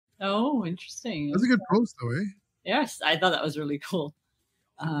Oh, interesting. That's a good post, though, eh? Yes, I thought that was really cool.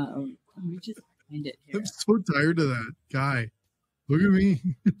 Let me just find it here. I'm so tired of that guy. Look at me.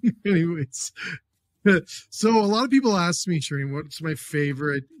 Anyways. So a lot of people ask me, Shireen, what's my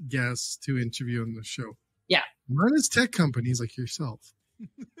favorite guest to interview on the show? Yeah. Mine is tech companies like yourself.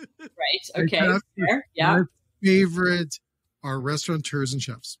 Right. Okay. Fair. Yeah. My favorite are restaurateurs and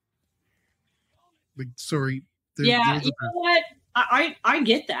chefs. Like, sorry. Yeah. You know what? I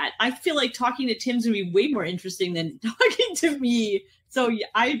get that. I feel like talking to Tim's going to be way more interesting than talking to me. So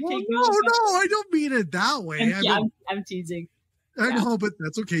I think. No, I don't mean it that way. I'm teasing. I know, but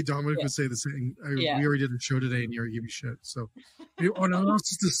that's okay. Dominic would say the same. We already did a show today, and you already gave me shit. So, I'm not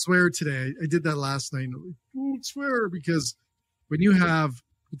supposed to swear today. I did that last night. Don't swear, because when you have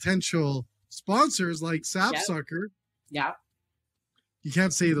potential sponsors like Sapsucker, you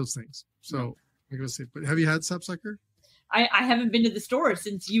can't say those things. So I'm gonna say. But have you had Sapsucker? I haven't been to the store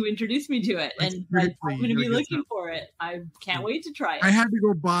since you introduced me to it, and I'm going to be looking for it. I can't wait to try it. I had to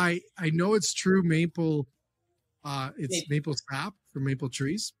go buy. I know it's true maple. It's maple sap from maple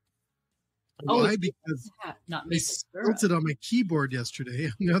trees. Why? Because not I spilled it on my keyboard yesterday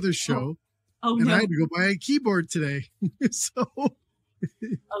on the other show. Oh, and I had to go buy a keyboard today. So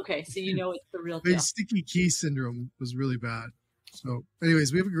okay, so you know it's the real deal. My sticky key syndrome was really bad. So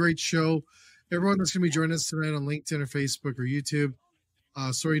anyways, we have a great show. Everyone that's going to be joining us tonight on LinkedIn or Facebook or YouTube.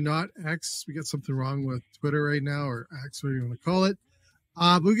 Sorry, not X. We got something wrong with Twitter right now, or X, whatever you want to call it.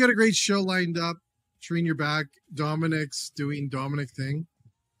 But we got a great show lined up. Treen, you're back. Dominic's doing Dominic thing.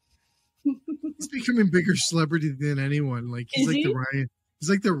 He's becoming a bigger celebrity than anyone. Like he's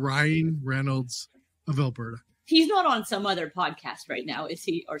like the Ryan Reynolds of Alberta. He's not on some other podcast right now, is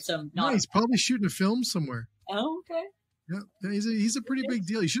he? Or some? No, he's probably shooting a film somewhere. Oh, okay. Yeah, he's a pretty big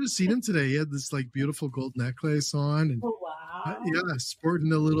deal. You should have seen him today. He had this like beautiful gold necklace on, and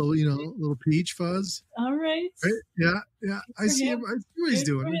sporting a little, little peach fuzz. All right. Yeah. I see him. I see what he's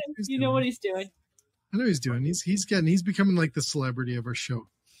doing. You know what he's doing. I know he's doing. He's becoming like the celebrity of our show.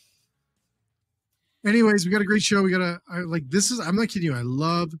 Anyways, we got a great show. I'm not kidding you. I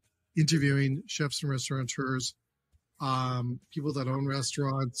love interviewing chefs and restaurateurs, people that own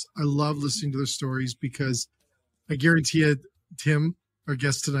restaurants. I love listening to their stories because I guarantee you, Tim, our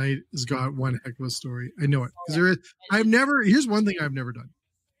guest tonight, has got one heck of a story. I know it. Because here's one thing I've never done.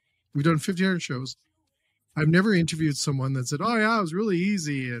 We've done 1,500 shows. I've never interviewed someone that said, oh yeah, it was really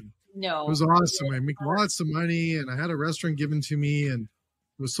easy. And no, it was awesome. I make lots of money, and I had a restaurant given to me, and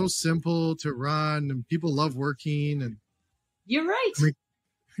it was so simple to run, and people love working. And you're right.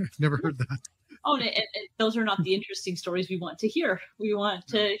 I've never heard that. Oh, and those are not the interesting stories we want to hear. We want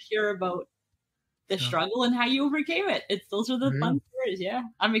to hear about the struggle and how you overcame it. Those are the fun stories. Yeah,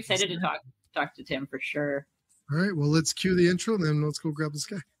 I'm excited to talk to Tim for sure. All right, well, let's cue the intro, and then let's go grab this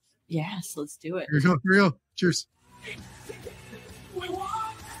guy. Yes, let's do it. Here we go. Cheers.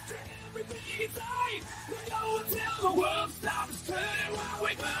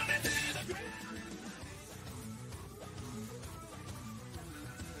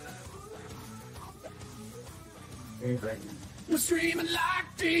 We're screaming like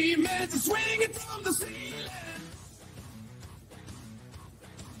demons and swinging from the ceiling.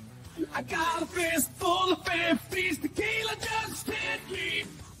 I got a fist full of 50s, tequila just can't keep.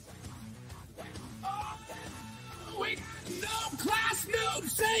 Oh, we got no class, no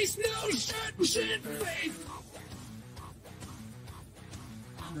taste, no shirt, we shouldn't face.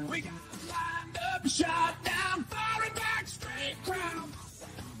 We got lined up, shot down, firing back straight crowd.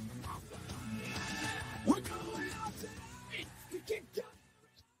 We're going out tonight to kick down.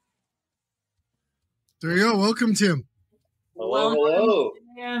 There you go. Welcome, Tim. Hello.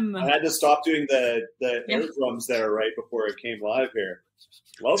 Tim. I had to stop doing the air drums there right before it came live here.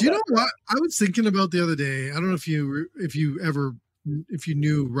 Do you know what I was thinking about the other day? I don't know if you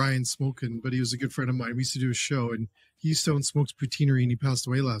knew Ryan Smokin, but he was a good friend of mine. We used to do a show, and he used to own Smokes Poutineery, and he passed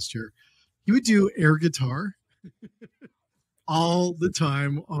away last year. He would do air guitar all the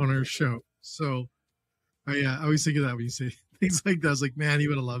time on our show. So I always think of that when you say things like that. I was like, man, he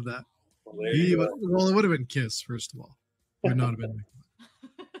would have loved that. Well, it would have been Kiss, first of all. It would not have been like that.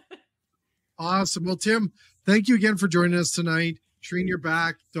 Awesome. Well, Tim, thank you again for joining us tonight. Treen, you're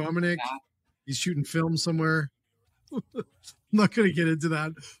back. Dominic, he's shooting film somewhere. I'm not going to get into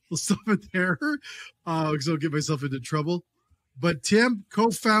that. We'll stop it there because I'll get myself into trouble. But Tim,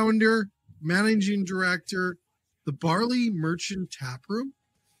 co-founder, managing director, the Barley Merchant Tap Room.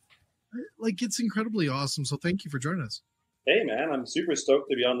 Like, it's incredibly awesome. So thank you for joining us. Hey, man, I'm super stoked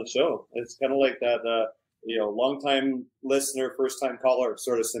to be on the show. It's kind of like that, long-time listener, first-time caller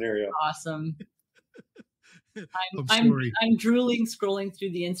sort of scenario. Awesome. I'm sorry. I'm drooling, scrolling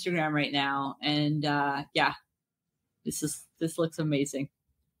through the Instagram right now, and this looks amazing.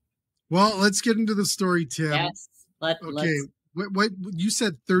 Well, let's get into the story, Tim. Yes. Okay. What you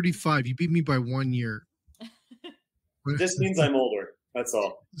said 35. You beat me by 1 year. This means I'm older. That's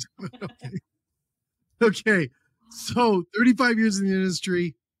all. Okay. So 35 years in the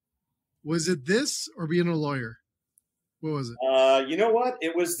industry. Was it this or being a lawyer? What was it? You know what?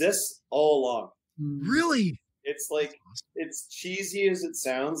 It was this all along. Really? It's like, it's cheesy as it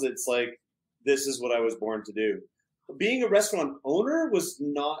sounds. It's like, this is what I was born to do. Being a restaurant owner was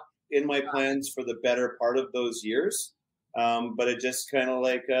not in my plans for the better part of those years. But it just kind of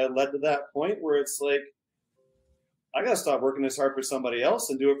like led to that point where it's like, I got to stop working this hard for somebody else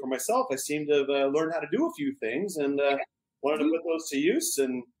and do it for myself. I seem to have learned how to do a few things and wanted to put those to use.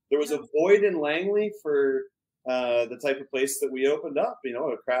 And there was a void in Langley for the type of place that we opened up, you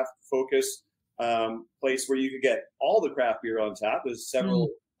know, a craft focused place where you could get all the craft beer on tap. There's several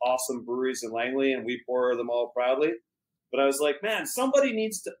awesome breweries in Langley and we pour them all proudly. But I was like, man, somebody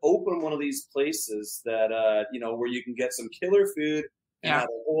needs to open one of these places that, you know, where you can get some killer food and have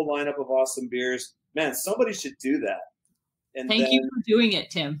a whole lineup of awesome beers. Man, somebody should do that. And Thank you for doing it,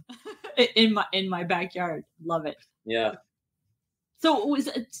 Tim. in my backyard. Love it. Yeah. So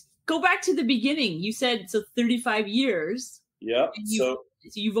go back to the beginning. You said 35 years. Yeah. So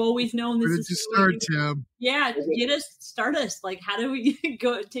you've always known this. Where did you start, Tim? Yeah, start us. Like, how do we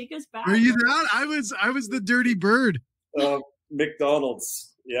go? Take us back. Are you that? I was the dirty bird.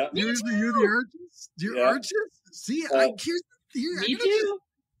 McDonald's. Yeah. You're the artist. You're artist. See, Me too.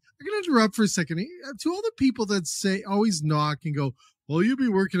 I'm gonna interrupt for a second. To all the people that say always knock and go, "Well, you'll be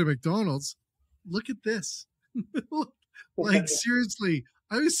working at McDonald's." Look at this. Like seriously,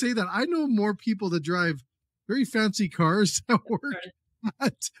 I always say that. I know more people that drive very fancy cars that work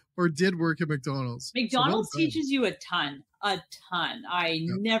at or did work at McDonald's. McDonald's teaches you a ton. I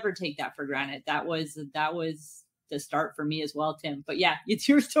never take that for granted. That was the start for me as well, Tim. But yeah, it's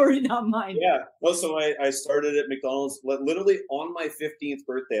your story, not mine. Yeah. Well, so I started at McDonald's literally on my 15th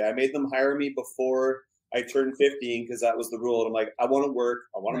birthday. I made them hire me before I turned 15 because that was the rule. And I'm like, I want to work.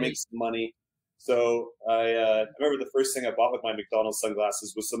 I want to make some money. So I remember the first thing I bought with my McDonald's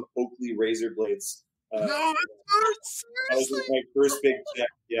sunglasses was some Oakley razor blades. No, it's that was my first big check.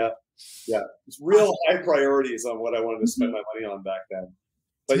 Yeah. Yeah. It's real high priorities on what I wanted to spend my money on back then.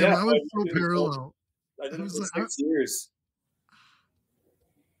 But yeah, I was so parallel. I did it for 6 years.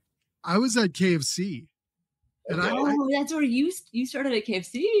 I was at KFC. And that's where you started at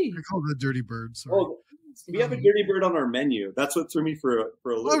KFC. I call it Dirty Bird. Sorry. Oh, we have a Dirty Bird on our menu. That's what threw me for a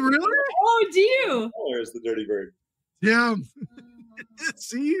loop. Oh, really? Oh, do you? Oh, there's the Dirty Bird. Yeah.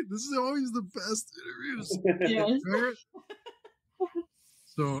 See, this is always the best interviews. Yes.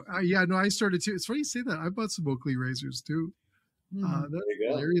 So, I started too. It's funny you say that. I bought some Oakley razors too. That's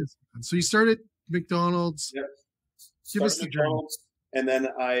hilarious. So you started McDonald's. Yep. Give us the McDonald's, and then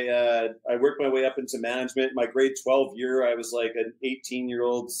I worked my way up into management. My grade 12 year, I was like an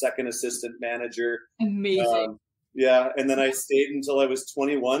 18-year-old second assistant manager. Amazing. And then I stayed until I was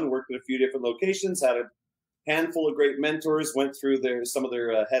 21. Worked at a few different locations. Had a handful of great mentors. Went through some of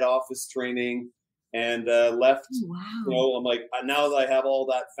their head office training, and left. Wow. You know, I'm like, now that I have all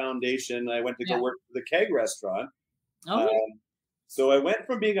that foundation, I went to go work for the Keg restaurant. Oh. So I went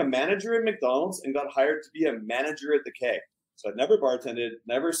from being a manager at McDonald's and got hired to be a manager at the Keg. So I'd never bartended,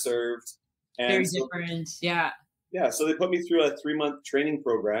 never served. And very different, yeah. Yeah, so they put me through a 3-month training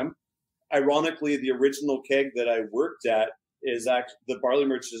program. Ironically, the original Keg that I worked at is actually, the barley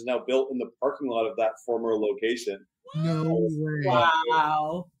merchant is now built in the parking lot of that former location. No way.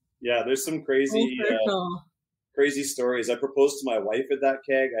 Wow. Yeah, there's some crazy stories. I proposed to my wife at that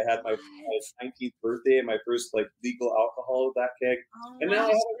Keg. I had my 19th birthday and my first legal alcohol at that Keg. And now I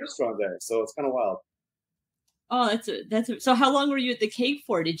have a restaurant there. So it's kind of wild. Oh, so how long were you at the Keg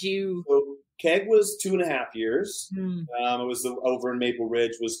for? So Keg was 2.5 years. It was over in Maple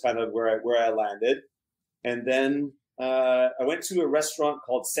Ridge was kind of where I landed. And then I went to a restaurant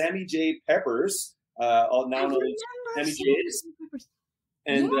called Sammy J. Peppers, now known as Sammy J's.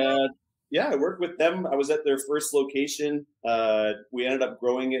 And I worked with them. I was at their first location. We ended up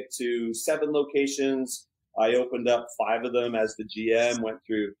growing it to 7 locations. I opened up 5 of them as the GM, went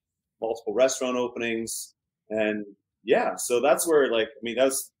through multiple restaurant openings. And so that's where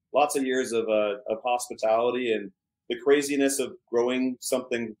that's lots of years of hospitality and the craziness of growing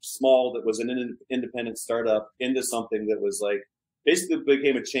something small that was an independent startup into something that was basically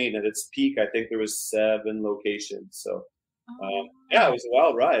became a chain. At its peak, I think there was 7 locations. So it was a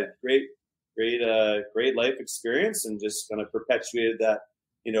wild ride. Great life experience, and just kind of perpetuated that,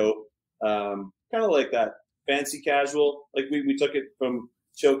 kind of like that fancy casual. Like we took it from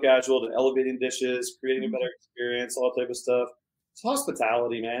chill casual to elevating dishes, creating a better experience, all that type of stuff. It's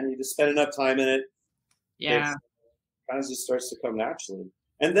hospitality, man. You just spend enough time in it. Yeah. It kind of just starts to come naturally.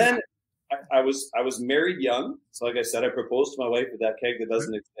 And then I was married young. So like I said, I proposed to my wife with that keg that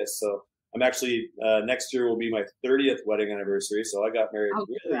doesn't exist. So I'm actually, next year will be my 30th wedding anniversary. So I got married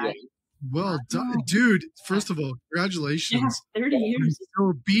really young. Well done, dude. First of all, congratulations. Yeah, 30 years.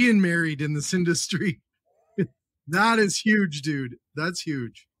 For being married in this industry. That is huge, dude. That's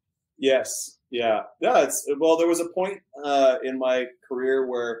huge. Yes. Yeah. Yeah. Well, there was a point in my career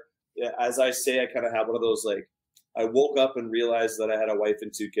where, as I say, I kind of had one of those, like, I woke up and realized that I had a wife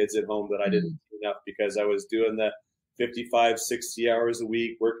and 2 kids at home that I didn't do enough because I was doing the 55, 60 hours a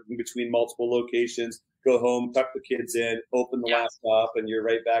week, working between multiple locations, go home, tuck the kids in, open the laptop, and you're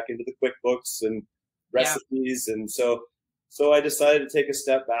right back into the QuickBooks and recipes. And so I decided to take a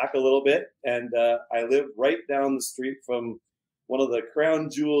step back a little bit. And I live right down the street from one of the crown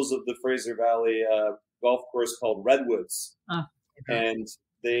jewels of the Fraser Valley golf course called Redwoods. And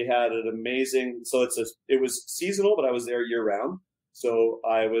they had an amazing, so it was seasonal, but I was there year round. So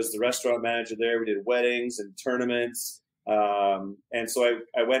I was the restaurant manager there. We did weddings and tournaments. And so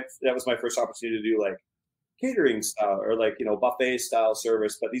I went, that was my first opportunity to do like catering style or like, buffet style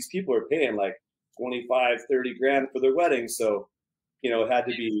service. But these people are paying like 25, 30 grand for their wedding. So, it had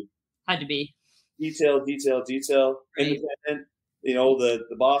to be detail. Right. Independent,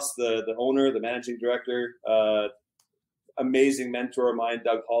 the boss, the owner, the managing director, amazing mentor of mine,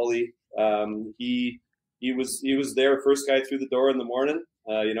 Doug Hawley. He was there, first guy through the door in the morning.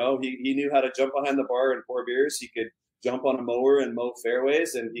 He knew how to jump behind the bar and pour beers. He could jump on a mower and mow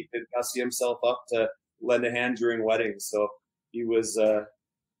fairways, and he could gussy himself up to lend a hand during weddings. So he was a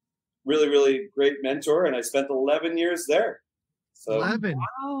really, really great mentor, and I spent 11 years there. So 11.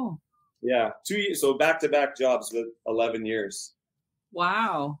 Wow. Yeah, 2 years. So back-to-back jobs with 11 years.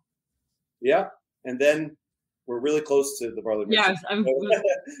 Wow. Yeah, and then we're really close to the Barley Merchant.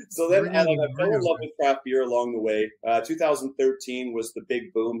 So then I fell in love with craft beer along the way. 2013 was the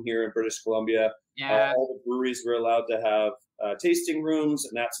big boom here in British Columbia. Yeah. All the breweries were allowed to have tasting rooms,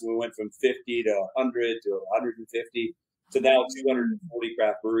 and that's when we went from 50 to 100 to 150 to now 240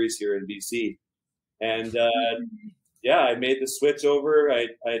 craft breweries here in BC. And I made the switch over.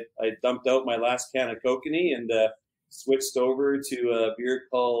 I dumped out my last can of Kokanee and switched over to a beer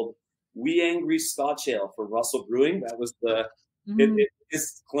called Wee Angry Scotch Ale from Russell Brewing. That was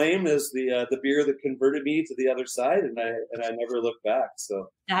his claim as the beer that converted me to the other side, and I never looked back.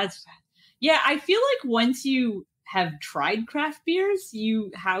 So I feel like once you have tried craft beers,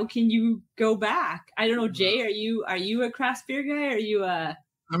 how can you go back? I don't know, Jay, are you a craft beer guy? Are you a?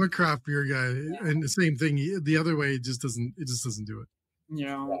 I'm a craft beer guy, and the same thing. The other way, it just doesn't do it.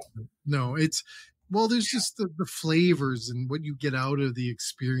 No, it's. Well, there's just the flavors and what you get out of the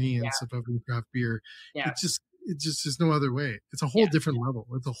experience of having craft beer. Yeah. It's just there's no other way. It's a whole different level.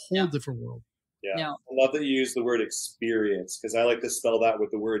 It's a whole different world. Yeah. No. I love that you use the word experience because I like to spell that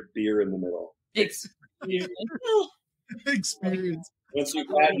with the word beer in the middle. Experience. Once you've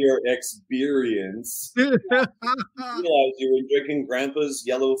had your experience, you realize you were drinking Grandpa's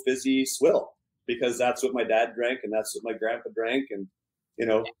yellow fizzy swill because that's what my dad drank and that's what my grandpa drank, and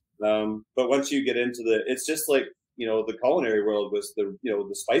but once you get into it's just like, the culinary world was the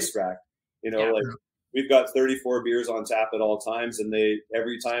spice rack, like we've got 34 beers on tap at all times, and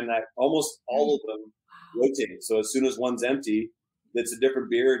every time that almost all of them rotate. So as soon as one's empty, it's a different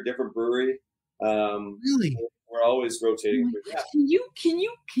beer, different brewery. Really? We're always rotating. Yeah. Can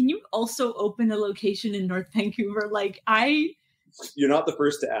you also open a location in North Vancouver? You're not the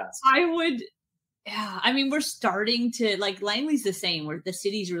first to ask. I would. Yeah, I mean, we're starting to, Langley's the same, where the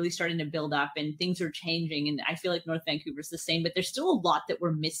city's really starting to build up and things are changing. And I feel like North Vancouver's the same, but there's still a lot that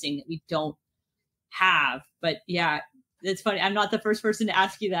we're missing that we don't have. But yeah, it's funny. I'm not the first person to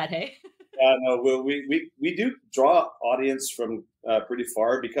ask you that, hey? No, we do draw audience from pretty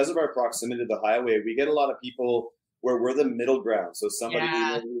far because of our proximity to the highway. We get a lot of people where we're the middle ground. So somebody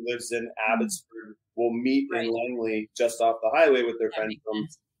who lives in Abbotsford will meet in Langley just off the highway with their friends from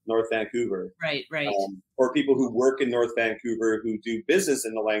North Vancouver. Right. Or people who work in North Vancouver who do business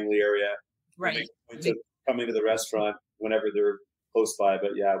in the Langley area. Right. Coming to the restaurant whenever they're close by.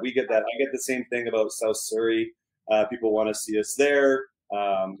 But yeah, we get that. I get the same thing about South Surrey. People want to see us there.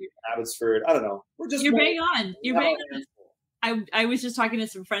 Abbotsford. I don't know. You're bang on. You're bang on. I was just talking to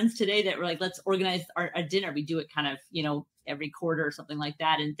some friends today that were like, let's organize a dinner. We do it kind of, every quarter or something like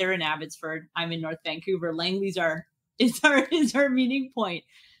that. And they're in Abbotsford. I'm in North Vancouver. Langley's is our meeting point.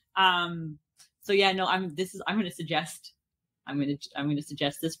 So yeah, no, I'm going to suggest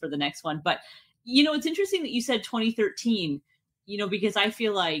this for the next one. But It's interesting that you said 2013, because I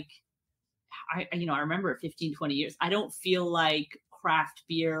feel like I remember 15, 20 years. I don't feel like craft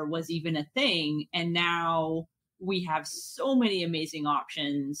beer was even a thing. And now we have so many amazing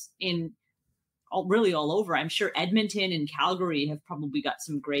options really all over. I'm sure Edmonton and Calgary have probably got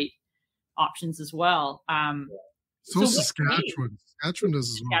some great options as well. So Saskatchewan. Saskatchewan does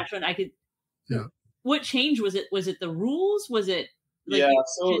as well. Saskatchewan, Yeah. What change was it? Was it the rules? Was it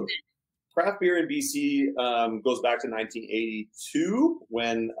so craft beer in BC goes back to 1982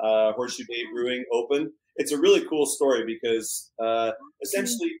 when Horseshoe Bay Brewing opened. It's a really cool story because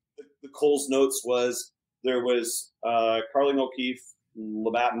essentially the Coles Notes was there was Carling O'Keefe,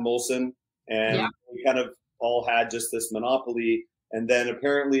 Labatt and Molson, and we kind of all had just this monopoly. And then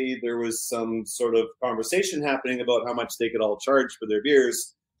apparently there was some sort of conversation happening about how much they could all charge for their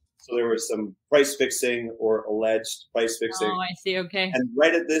beers. So there was some price fixing or alleged price fixing. Oh, I see. Okay. And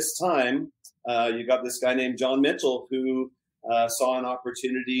right at this time, you got this guy named John Mitchell who saw an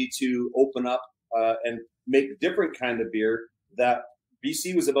opportunity to open up and make a different kind of beer that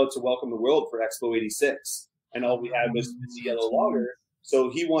BC was about to welcome the world for Expo 86. And all we had was the yellow lager.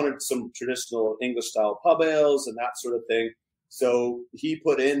 So he wanted some traditional English-style pub ales and that sort of thing. So he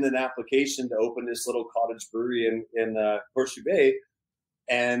put in an application to open this little cottage brewery in Horseshoe Bay.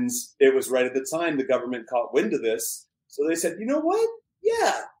 And it was right at the time the government caught wind of this. So they said, you know what?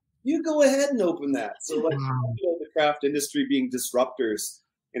 Yeah, you go ahead and open that. So the craft industry being disruptors,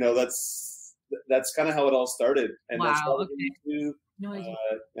 that's kind of how it all started. And that's how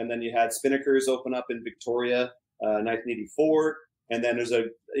and then you had Spinnakers open up in Victoria, 1984. And then there's a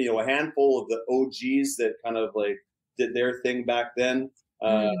handful of the OGs that kind of like did their thing back then.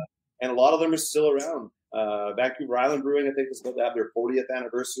 And a lot of them are still around. Vancouver Island Brewing, I think, was about to have their 40th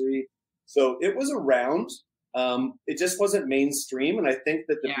anniversary. So it was around. It just wasn't mainstream. And I think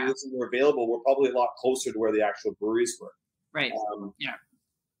that the beers that were available were probably a lot closer to where the actual breweries were. Right.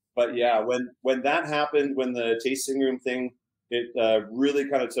 But when that happened, when the tasting room thing, it really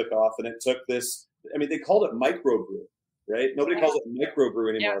kind of took off. And it took this, they called it microbrew, right? Nobody calls it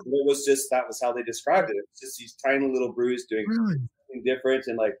microbrew anymore. But it was just, that was how they described it. It was just these tiny little brews doing something different.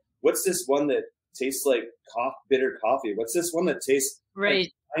 And like, what's this one that tastes like bitter coffee? What's this one that tastes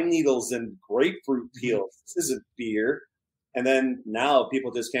like pine needles and grapefruit peels? This isn't beer. And then now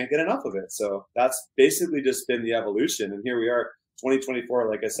people just can't get enough of it. So that's basically just been the evolution. And here we are, 2024,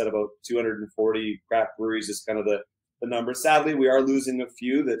 like I said, about 240 craft breweries is kind of the number. Sadly, we are losing a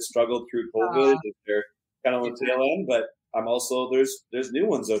few that struggled through COVID. They're kind of on the tail end, but I'm also, there's new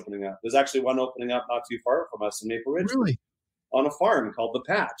ones opening up. There's actually one opening up not too far from us in Maple Ridge on a farm called The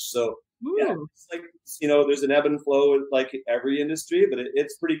Patch. So it's like, there's an ebb and flow like every industry, but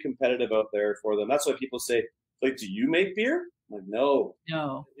it's pretty competitive out there for them. That's why people say, like, do you make beer? I'm like, no.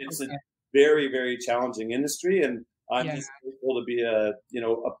 It's a very, very challenging industry. And I'm just grateful to be a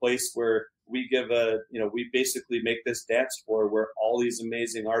place where we give we basically make this dance floor where all these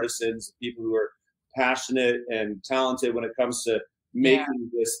amazing artisans, people who are passionate and talented when it comes to making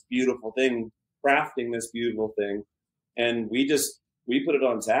this beautiful thing, crafting this beautiful thing. And we put it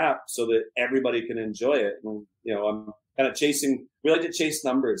on tap so that everybody can enjoy it. And, I'm kind of we like to chase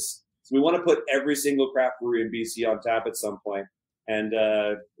numbers. So we want to put every single craft brewery in BC on tap at some point. And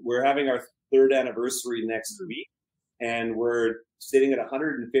we're having our 3rd anniversary next week. And we're sitting at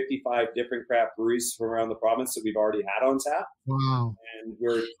 155 different craft breweries from around the province that we've already had on tap. Wow. And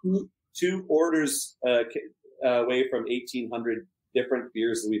we're two orders away from 1,800 different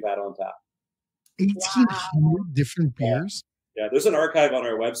beers that we've had on tap. 1,800 different beers? Yeah, there's an archive on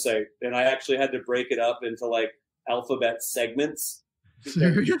our website, and I actually had to break it up into like alphabet segments.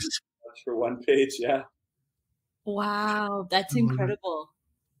 Serious? For one page, Wow, that's incredible.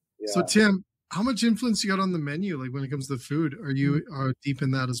 Yeah. So Tim, how much influence you got on the menu, like when it comes to food? Are you deep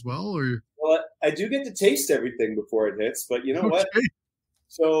in that as well, or? Well, I do get to taste everything before it hits, but you know what?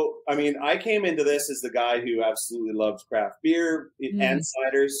 So, I came into this as the guy who absolutely loves craft beer and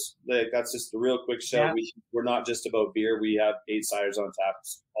ciders. Like, that's just a real quick show. Yeah. We're not just about beer. We have 8 ciders on tap.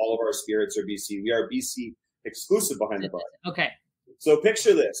 All of our spirits are BC. We are BC exclusive behind the bar. Okay. So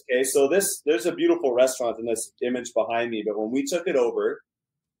picture this, okay? So there's a beautiful restaurant in this image behind me, but when we took it over,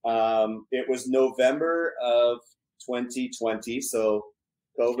 it was November of 2020. So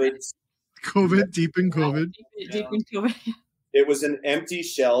COVID, deep in COVID. Deep in COVID. It was an empty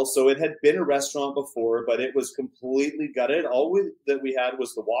shell. So it had been a restaurant before, but it was completely gutted. All that we had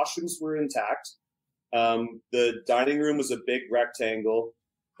was the washrooms were intact. The dining room was a big rectangle,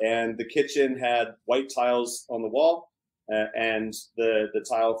 and the kitchen had white tiles on the wall and the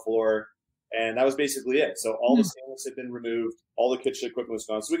tile floor. And that was basically it. So all the stainless had been removed. all the kitchen equipment was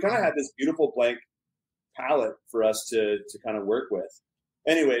gone. So we kind of had this beautiful blank palette for us to kind of work with.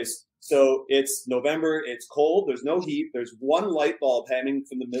 Anyways, so it's November, it's cold, there's no heat, there's one light bulb hanging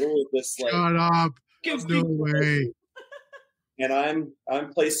from the middle of this like Shut up. No way. And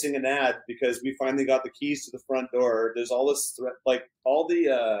I'm placing an ad because we finally got the keys to the front door. There's all this like all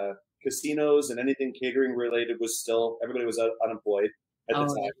the casinos and anything catering related was still, everybody was unemployed at the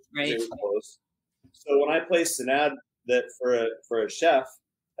time. Right. They were closed. So when I placed an ad that for a chef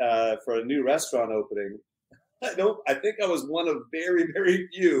for a new restaurant opening, I think I was one of very, very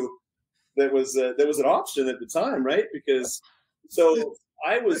few that was an option at the time, right? Because so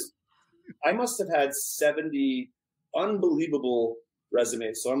I must have had 70 unbelievable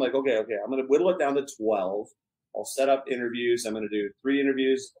resumes. So I'm like, okay, I'm going to whittle it down to 12. I'll set up interviews. I'm going to do 3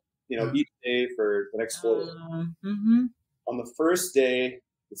 interviews, each day for the next 4 days. On the first day,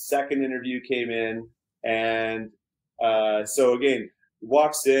 the second interview came in, and so again,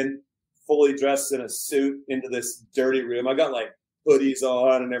 walks in fully dressed in a suit into this dirty room. I got like hoodies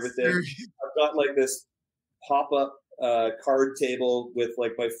on and everything. I've got like this pop-up card table with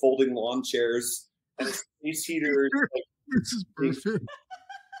like my folding lawn chairs and space heaters. Like, this is perfect.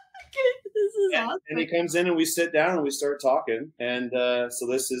 This is awesome. And he comes in and we sit down and we start talking. And so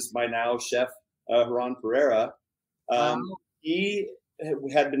this is my now chef, Haran Pereira. He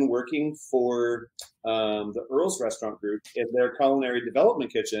had been working for the Earl's Restaurant Group in their culinary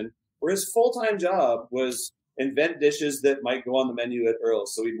development kitchen, where his full-time job was invent dishes that might go on the menu at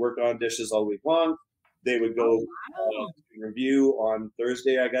Earl's. So he'd work on dishes all week long. They would go review on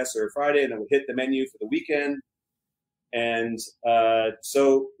Thursday, I guess, or Friday, and then would hit the menu for the weekend. And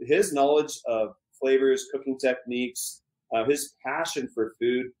so his knowledge of flavors, cooking techniques, his passion for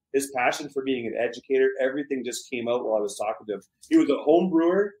food, his passion for being an educator, everything just came out while I was talking to him. He was a home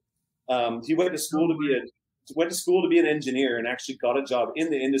brewer. He went to school to be an engineer and actually got a job in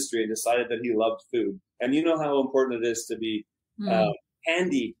the industry and decided that he loved food. And you know how important it is to be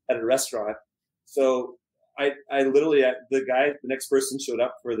handy at a restaurant. So I literally, the next person showed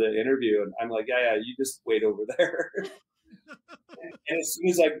up for the interview, and I'm like, yeah, you just wait over there. And as soon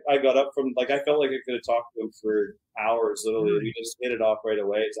as I got up from, like, I felt like I could have talked to him for hours, literally. We just hit it off right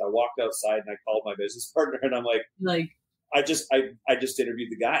away. So I walked outside and I called my business partner, and I'm like, I just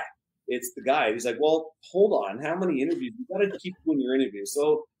interviewed the guy. It's the guy. He's like, well, hold on. How many interviews? You got to keep doing your interviews.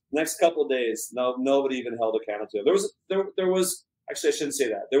 So next couple of days, nobody even held a candle to him. There was actually, I shouldn't say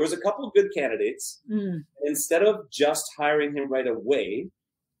that. There was a couple of good candidates. Instead of just hiring him right away,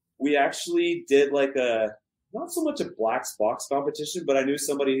 we actually did like not so much a black box competition, but I knew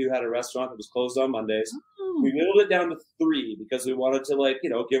somebody who had a restaurant that was closed on Mondays. We whittled it down to 3 because we wanted to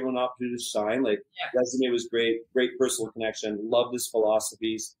give him an opportunity to shine. Resume was great personal connection, loved his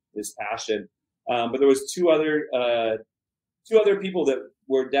philosophies, his passion. But there was two other people that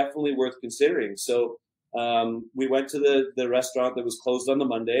were definitely worth considering. So we went to the restaurant that was closed on the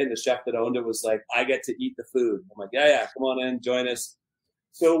Monday, and the chef that owned it was like, I get to eat the food. I'm like, yeah, come on in, join us.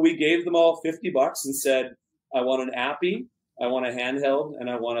 So we gave them all $50 and said, I want an appy, I want a handheld, and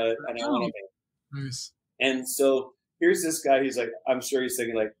I want a Nice. And so here's this guy. He's like, I'm sure he's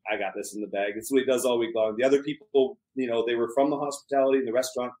thinking like, I got this in the bag. It's what he does all week long. The other people, they were from the hospitality, the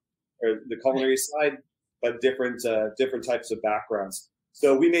restaurant, or the culinary side, but different types of backgrounds.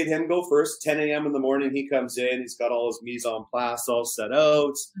 So we made him go first. 10 a.m. in the morning, he comes in. He's got all his mise en place all set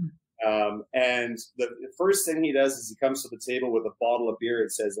out. And the first thing he does is he comes to the table with a bottle of beer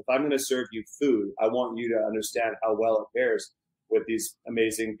and says, if I'm going to serve you food, I want you to understand how well it pairs with these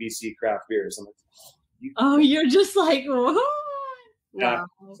amazing BC craft beers. I'm like, you're just like, whoa. Yeah.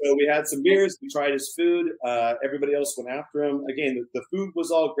 Wow. So we had some beers. We tried his food. Everybody else went after him. Again, the food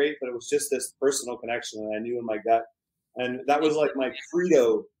was all great, but it was just this personal connection that I knew in my gut. And that was like my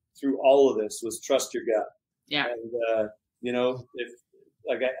credo through all of this was trust your gut. Yeah. And, if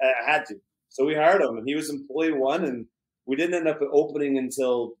I had to. So we hired him, and he was employee 1, and we didn't end up opening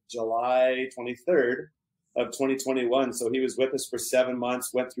until July 23rd of 2021. So he was with us for 7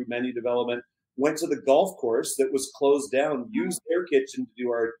 months, went through menu development, went to the golf course that was closed down, used their kitchen to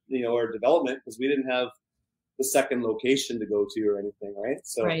do our development because we didn't have the second location to go to or anything, right?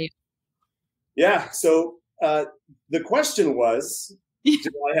 So, yeah. So the question was,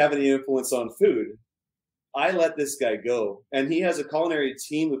 do I have any influence on food? I let this guy go, and he has a culinary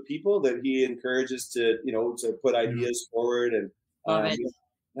team of people that he encourages to put ideas forward, and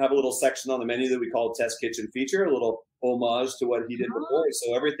have a little section on the menu that we call Test Kitchen Feature, a little homage to what he did before.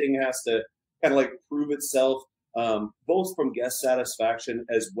 So everything has to kind of like prove itself, both from guest satisfaction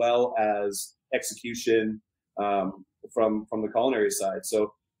as well as execution from the culinary side.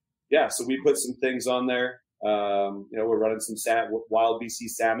 So yeah, so we put some things on there. We're running some wild BC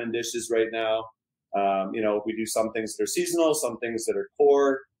salmon dishes right now. We do some things that are seasonal, some things that are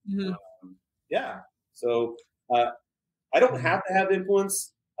core. Mm-hmm. So I don't have to have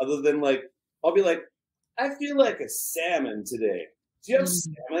influence other than I'll be like, I feel like a salmon today. Do you have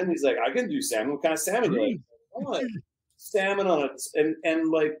salmon? He's like, I can do salmon. What kind of salmon do you like? I'm like, salmon on it. And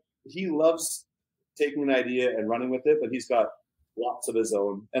he loves taking an idea and running with it, but he's got lots of his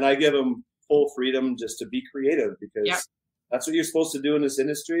own. And I give him full freedom just to be creative, because that's what you're supposed to do in this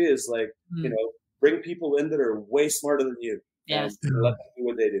industry is bring people in that are way smarter than you. Yes. And let them do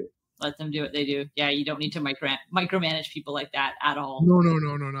what they do. Let them do what they do. Yeah, you don't need to micromanage people like that at all. No,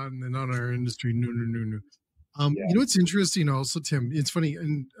 not in our industry. No. You know what's interesting also, Tim? It's funny,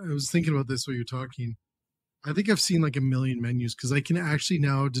 and I was thinking about this while you're talking. I think I've seen like a million menus, because I can actually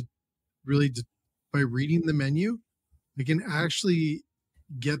now by reading the menu, I can actually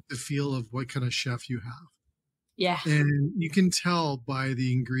get the feel of what kind of chef you have. Yeah. And you can tell by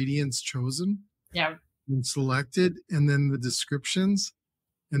the ingredients chosen. Yeah. And selected, and then the descriptions,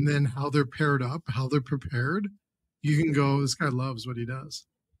 and then how they're paired up, how they're prepared. You can go, this guy loves what he does.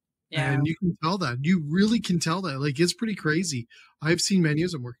 Yeah. And you can tell that. You really can tell that. Like, it's pretty crazy. I've seen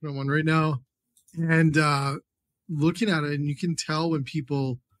menus. I'm working on one right now. And looking at it, and you can tell when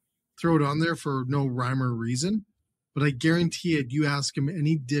people throw it on there for no rhyme or reason. But I guarantee it, you ask them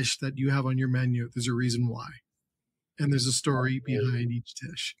any dish that you have on your menu, there's a reason why. And there's a story behind each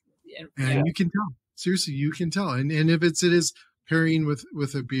dish. And you can tell. Seriously, you can tell. And if it is pairing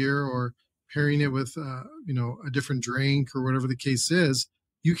with a beer, or pairing it with a different drink, or whatever the case is,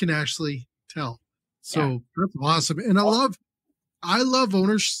 you can actually tell. So that's awesome. And I love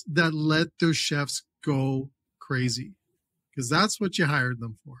owners that let their chefs go crazy, because that's what you hired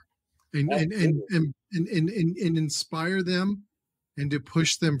them for. And inspire them and to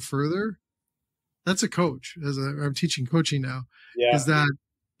push them further. That's a coach. I'm teaching coaching now.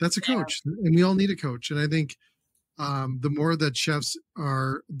 That's a coach, and we all need a coach. And I think the more that chefs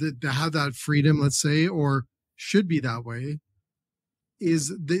that have that freedom, let's say, or should be that way,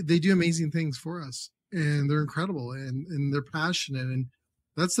 is they do amazing things for us, and they're incredible, and they're passionate, and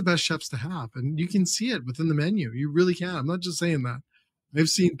that's the best chefs to have. And you can see it within the menu. You really can. I'm not just saying that. I've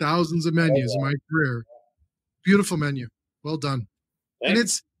seen thousands of menus in my career. Beautiful menu. Well done.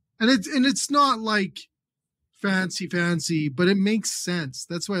 Thanks. And it's not like fancy, but it makes sense.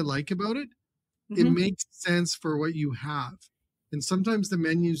 That's what I like about it. Mm-hmm. It makes sense for what you have. And sometimes the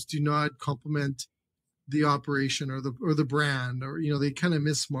menus do not complement the operation or the brand, or they kind of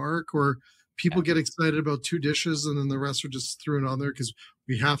miss mark, or people get excited about two dishes and then the rest are just thrown on there because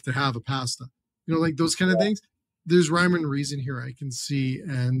we have to have a pasta. Like those kind of things. There's rhyme and reason here, I can see,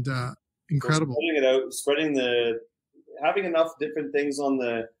 and incredible. So spreading it out, having enough different things on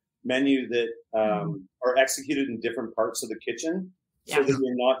the menu that are executed in different parts of the kitchen, so that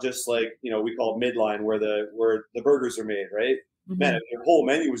you're not just we call it midline, where the burgers are made, right? Mm-hmm. Man, if your whole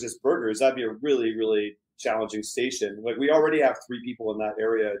menu was just burgers, that'd be a really, really challenging station. Like, we already have 3 people in that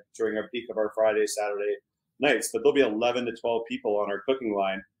area during our peak of our Friday, Saturday nights, but there'll be 11 to 12 people on our cooking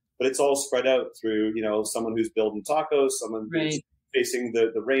line. But it's all spread out through, someone who's building tacos, someone who's facing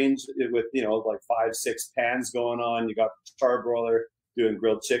the range with, 5-6 pans going on. You got char broiler doing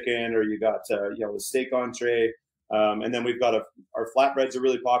grilled chicken, or you got, a steak entree. And then we've got our flatbreads are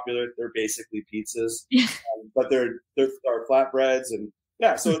really popular. They're basically pizzas, but they're our flatbreads, and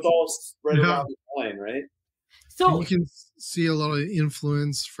so it's all spread around the line, right? So and you can see a lot of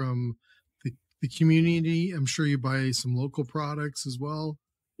influence from the community. I'm sure you buy some local products as well.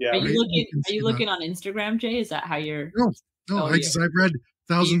 Yeah. Are you looking on Instagram, Jay? Is that how you're? No. I've read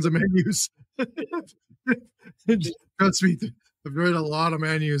thousands of menus. Trust me, I've read a lot of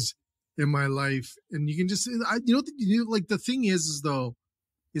menus in my life, and you can just, the thing is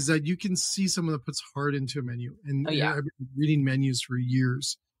that you can see someone that puts heart into a menu, and I've been reading menus for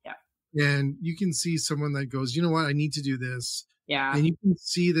years. Yeah, and you can see someone that goes, you know what, I need to do this. Yeah, and you can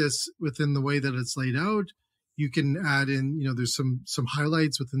see this within the way that it's laid out. You can add in, there's some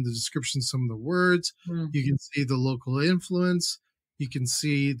highlights within the description, some of the words. Mm. You can see the local influence. You can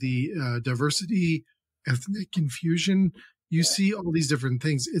see the diversity, ethnic infusion. You see all these different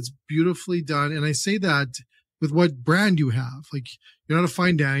things. It's beautifully done. And I say that with what brand you have. Like, you're not a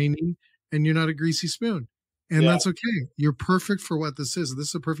fine dining, and you're not a greasy spoon. And that's okay. You're perfect for what this is. This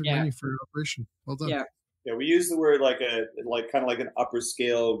is a perfect menu for your operation. Well done. Yeah, we use the word kind of like an upper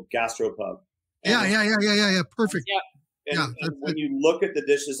scale gastropub. Yeah. Perfect. Yeah. And when you look at the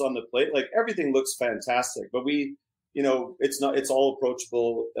dishes on the plate, everything looks fantastic, but it's all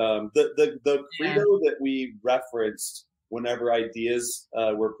approachable. The credo that we referenced whenever ideas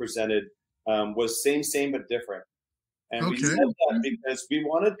were presented was same but different. And we Okay. said that because we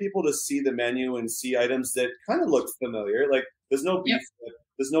wanted people to see the menu and see items that kind of look familiar. Like there's no beef dip,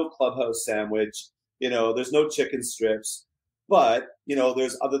 there's no clubhouse sandwich, there's no chicken strips, but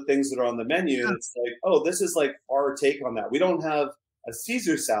there's other things that are on the menu, and it's like, oh, this is like our take on that. We don't have a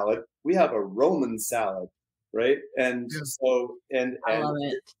Caesar salad, we have a Roman salad, right? And so I love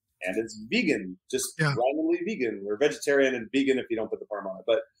it. And it's vegan, just randomly vegan, or vegetarian and vegan if you don't put the parm on it.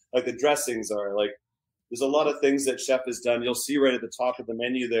 But like the dressings are like, there's a lot of things that Chef has done. You'll see right at the top of the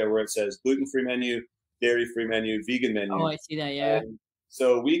menu there where it says gluten-free menu, dairy-free menu, vegan menu. Oh, I see that, yeah.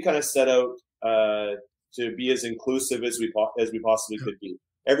 So we kind of set out to be as inclusive as we possibly could be.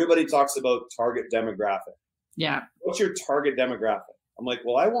 Everybody talks about target demographic. Yeah. What's your target demographic? I'm like,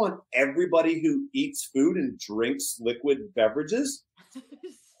 well, I want everybody who eats food and drinks liquid beverages.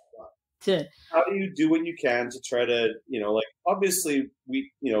 How do you do what you can to try to, like, obviously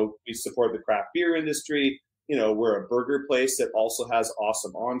we support the craft beer industry. We're a burger place that also has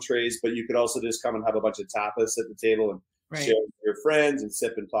awesome entrees, but you could also just come and have a bunch of tapas at the table and share with your friends and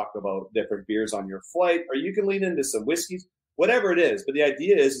sip and talk about different beers on your flight, or you can lean into some whiskeys, whatever it is. But the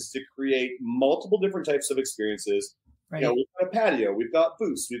idea is to create multiple different types of experiences. Right. We've got a patio, we've got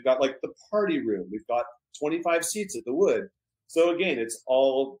booths, we've got like the party room, we've got 25 seats at the Wood. So again, it's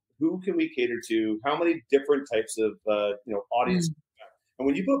all, who can we cater to? How many different types of audience? And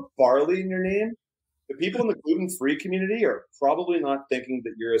when you put barley in your name, the people in the gluten-free community are probably not thinking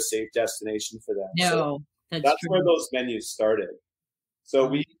that you're a safe destination for them. No, so that's where those menus started. So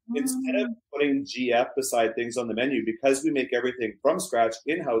we, instead of putting GF beside things on the menu, because we make everything from scratch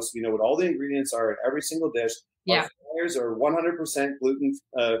in-house, we know what all the ingredients are in every single dish. Our fryers are 100% gluten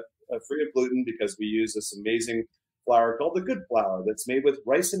free of gluten because we use this amazing flour called the good flour that's made with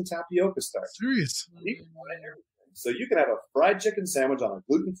rice and tapioca starch. Serious. So you can have a fried chicken sandwich on a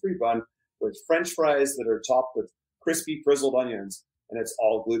gluten-free bun with French fries that are topped with crispy frizzled onions, and it's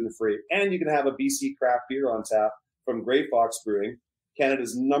all gluten-free. And you can have a BC craft beer on tap from Grey Fox Brewing,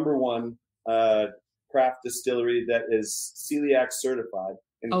 Canada's #1 craft distillery that is celiac certified.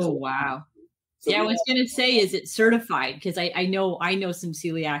 Oh, wow. So I was going to say, is it certified? Because I know some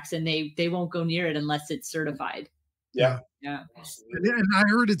celiacs, and they won't go near it unless it's certified. Yeah. And I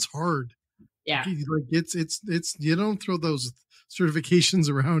heard it's hard. Yeah. Like it's you don't throw those certifications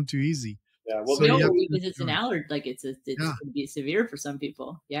around too easy. Yeah. Well, because it's an allergy. Like it's going to be severe for some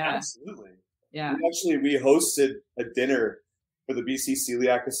people. Yeah. Absolutely. Yeah. We hosted a dinner for the BC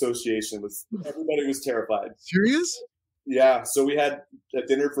Celiac Association. Everybody was terrified. Serious? Yeah. So we had a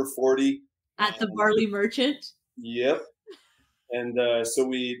dinner for 40 at the Barley Merchant. Yep. And so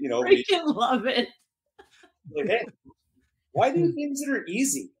we, freaking love it. Like, hey, why do things that are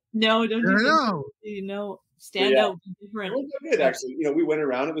easy? No, don't stand out, be different. It was good, actually. We went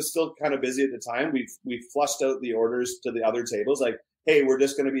around. It was still kind of busy at the time. We flushed out the orders to the other tables. Like, hey, we're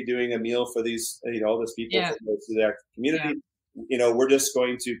just going to be doing a meal for these, these people from the community. Yeah. We're just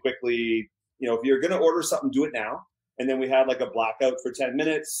going to quickly, if you're going to order something, do it now. And then we had like a blackout for 10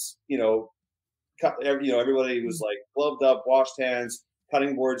 minutes. Everybody was like gloved up, washed hands,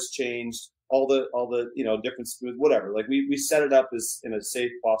 cutting boards changed. All the different spoons, whatever. Like we set it up as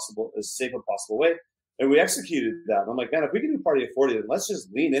safe a possible way, and we executed that. And I'm like, man, if we can do party of 40, then let's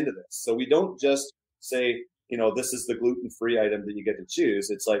just lean into this. So we don't just say, this is the gluten-free item that you get to choose.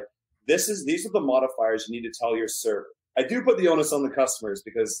 It's like these are the modifiers you need to tell your server. I do put the onus on the customers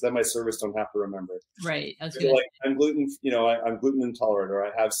because then my servers don't have to remember. Right. Like I'm gluten, I'm gluten intolerant or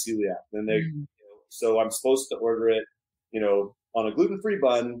I have celiac. Then they, so I'm supposed to order it, on a gluten-free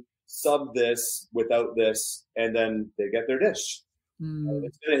bun. Sub this without this, and then they get their dish.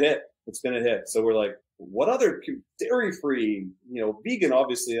 It's gonna hit. So we're like, what other dairy-free, vegan?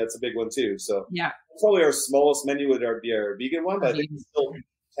 Obviously, that's a big one too. So probably our smallest menu would be our vegan one, but I think it's still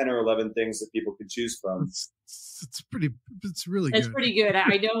 10 or 11 things that people can choose from. It's really good. It's pretty good.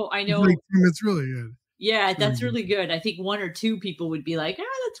 I know. It's really good. Yeah, that's really good. I think 1 or 2 people would be like,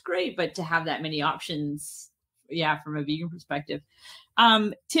 that's great, but to have that many options, from a vegan perspective.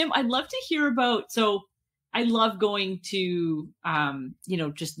 Tim, I'd love to hear about, so I love going to,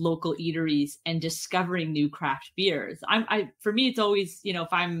 just local eateries and discovering new craft beers. For me, it's always,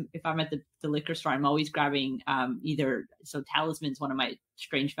 if I'm at the liquor store, I'm always grabbing, Talisman's one of my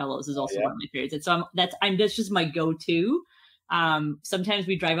Strange Fellows is also one of my favorites. And so that's just my go-to. Sometimes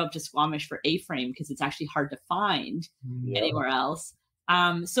we drive up to Squamish for A-Frame because it's actually hard to find anywhere else.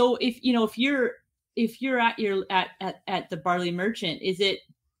 So if you're at the Barley Merchant, is it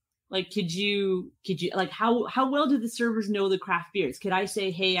like, could you like, how well do the servers know the craft beers? Could I say,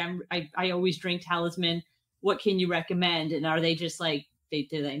 hey, I always drink Talisman. What can you recommend? And are they just like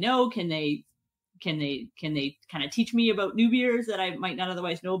do they know? Can they kind of teach me about new beers that I might not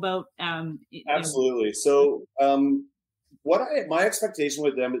otherwise know about? Absolutely. So my expectation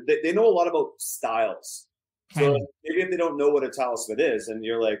with them, they know a lot about styles. So maybe if they don't know what a talisman is, and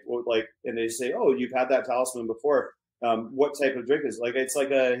you're like, well, like, and they say, oh, you've had that talisman before. What type of drink is it? Like? It's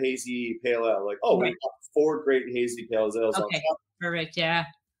like a hazy pale ale. Like, oh, we've got 4 great hazy pale ales on top. Perfect. Yeah.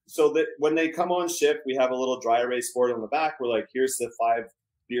 So that when they come on ship, we have a little dry erase board on the back. We're like, here's the 5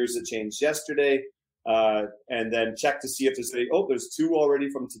 beers that changed yesterday. And then check to see if there's 2 already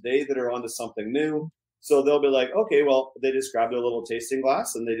from today that are onto something new. So they'll be like, okay, well, they just grab their little tasting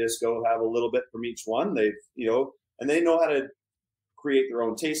glass and they just go have a little bit from each one. They've, and they know how to create their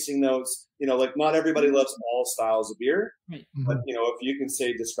own tasting notes. Like not everybody loves all styles of beer, right. But if you can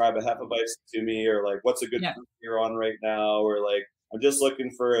say, describe a Hefeweizen to me, or like, what's a good beer on right now? Or like, I'm just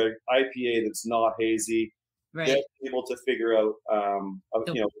looking for an IPA that's not hazy. Right. They're able to figure out,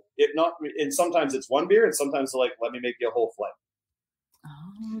 it not, and sometimes it's one beer and sometimes they're like, let me make you a whole flight.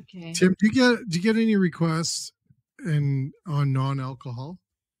 Oh, okay. Tim, do you get any requests on non-alcohol?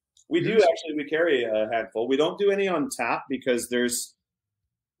 We do actually. We carry a handful. We don't do any on tap because there's,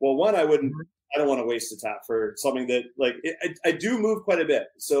 one, I don't want to waste a tap for something that like I do move quite a bit.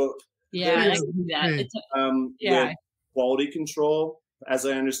 So yeah, I can do that. With quality control, as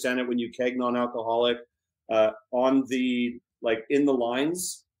I understand it, when you keg non-alcoholic, on the like in the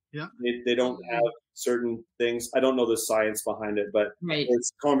lines, they don't have certain things. I don't know the science behind it, but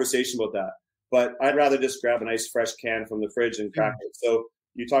there's conversation about that. But I'd rather just grab a nice fresh can from the fridge and crack it. So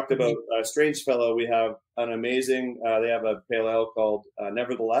you talked about Strange Fellow. We have an amazing. They have a pale ale called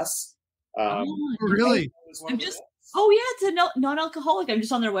Nevertheless. Really? it's a non-alcoholic. I'm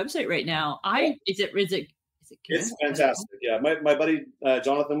just on their website right now. Is it? It's fantastic. Yeah, my buddy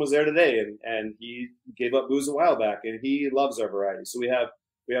Jonathan was there today, and he gave up booze a while back, and he loves our variety. So we have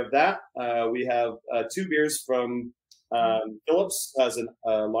that. We have 2 beers from Phillips has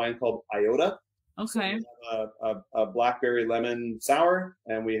a line called Iota. Okay. So a blackberry lemon sour,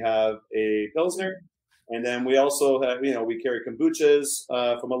 and we have a pilsner, and then we also have we carry kombuchas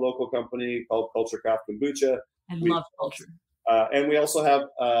from a local company called Culture Craft Kombucha. I love Culture. And we also have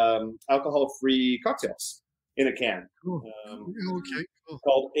alcohol-free cocktails in a can. Cool.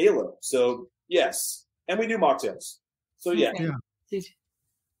 Called ALO. So yes, and we do mocktails. So we have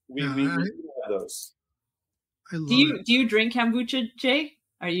those. Do you drink kombucha, Jay?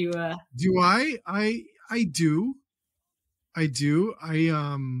 Are you Do I do.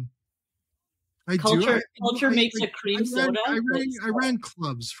 Culture makes a cream soda. I ran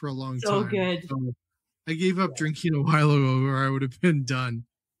clubs for a long time. So good. So I gave up drinking a while ago, or I would have been done.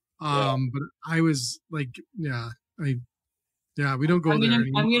 But I was like, we don't go there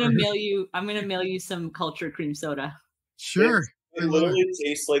anymore. I'm gonna mail you some Culture cream soda. Sure. It literally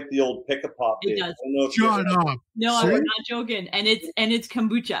tastes like the old pick-a-pop. It does. Shut up. No, I'm not joking. And it's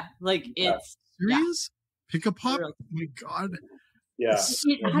kombucha. Like it's serious. Pick-a-pop. Oh my God. Yeah.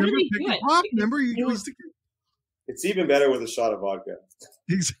 How do we do it? Remember you used to. It's even better with a shot of vodka.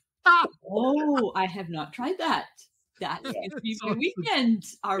 Oh, I have not tried that. That is be my weekend.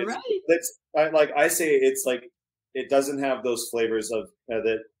 All right. I say it's like it doesn't have those flavors of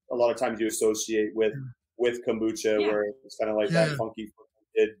that a lot of times you associate with kombucha, where it's kind of like that funky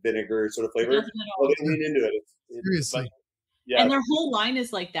vinegar sort of flavor. They lean into it. Seriously. And their whole line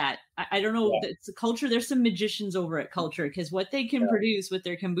is like that. I don't know. It's a Culture. There's some magicians over at Culture because what they can produce with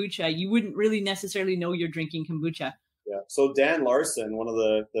their kombucha, you wouldn't really necessarily know you're drinking kombucha. Yeah. So Dan Larson, one of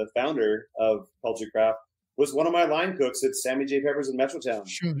the founder of Culture Craft, was one of my line cooks at Sammy J. Peppers in Metrotown.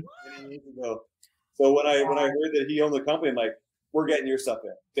 Sure. So when I heard that he owned the company, I'm like, we're getting your stuff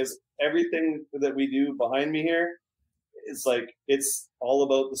in, because everything that we do behind me here, it's like it's all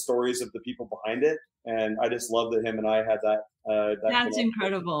about the stories of the people behind it, and I just love that him and I had that. That's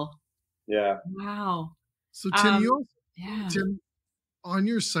incredible. Yeah. Wow. So Tim, Tim, on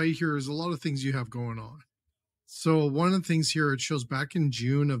your site here is a lot of things you have going on. So one of the things here, it shows back in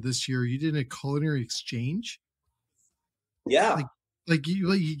June of this year, you did a culinary exchange. Yeah. Like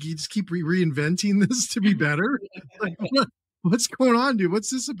you just keep reinventing this to be better. Like, what's going on, dude?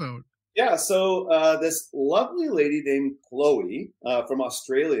 What's this about? Yeah. So this lovely lady named Chloe from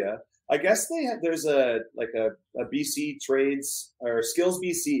Australia, I guess there's a BC Trades or Skills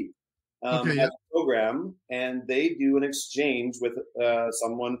BC program, and they do an exchange with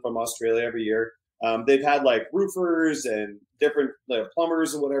someone from Australia every year. They've had like roofers and different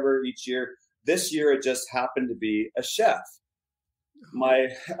plumbers and whatever each year. This year, it just happened to be a chef. I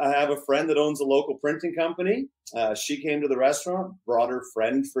have a friend that owns a local printing company. She came to the restaurant, brought her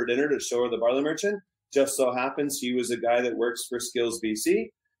friend for dinner to show her the barley merchant. just so happens he was a guy that works for Skills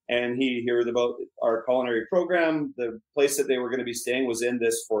BC, and he heard about our culinary program. The place that they were going to be staying was in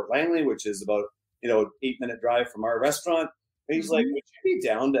this Fort Langley, which is about 8-minute drive from our restaurant. And he's like, would you be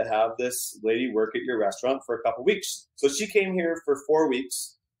down to have this lady work at your restaurant for a couple of weeks? So she came here for 4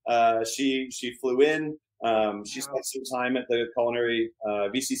 weeks. She flew in. She spent some time at the culinary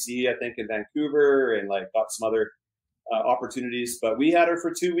VCC, I think, in Vancouver, and like got some other opportunities. But we had her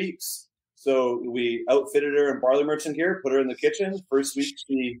for 2 weeks. So we outfitted her in barley merchant gear, put her in the kitchen. First week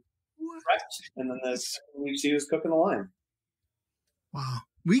she prepped, and then the second week she was cooking the line. Wow.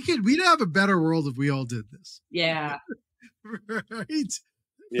 We'd have a better world if we all did this. Yeah. Right.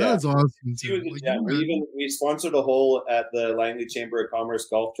 Yeah. That's awesome. We sponsored a hole at the Langley Chamber of Commerce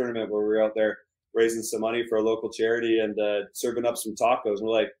golf tournament where we were out there raising some money for a local charity and serving up some tacos. And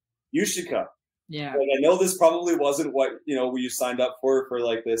we're like, you should come. Yeah. Like, I know this probably wasn't what you signed up for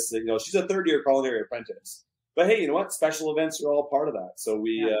like this. She's a third-year culinary apprentice. But hey, you know what? Special events are all part of that. So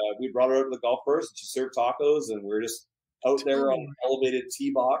we brought her out to the golf course and she served tacos, and we're just out there on an elevated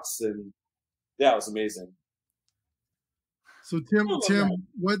tee box, and yeah, it was amazing. So Tim,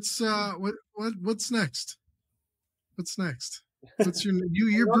 what's next? What's next? What's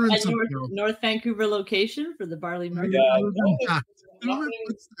you're brewing something North Vancouver location for the barley merchant?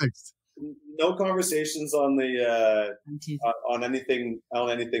 What's next? No conversations on the on anything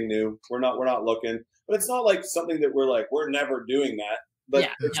new. We're not looking, but it's not like something that we're never doing that. But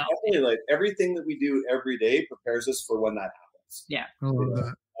it's definitely like everything that we do every day prepares us for when that happens. Yeah, I love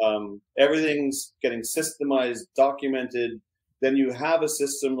that. Everything's getting systemized, documented. Then you have a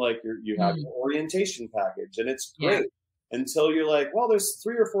system like you have your orientation package, and it's great until you're like, well, there's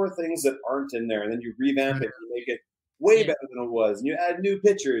 3 or 4 things that aren't in there, and then you revamp it and make it way better than it was, and you add new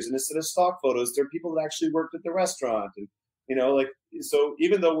pictures, and instead of stock photos, there are people that actually worked at the restaurant, and so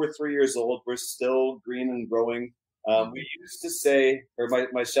even though we're 3 years old, we're still green and growing. We used to say, or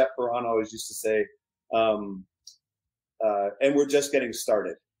my chef Baran always used to say, and we're just getting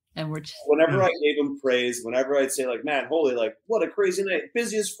started. And we're just, whenever I gave him praise, whenever I'd say like, man, holy, like what a crazy night,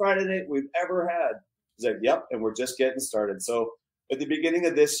 busiest Friday night we've ever had. He's like, yep, and we're just getting started. So at the beginning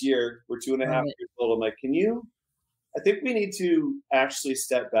of this year, we're 2.5 years old. I'm like, I think we need to actually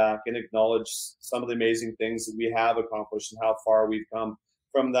step back and acknowledge some of the amazing things that we have accomplished and how far we've come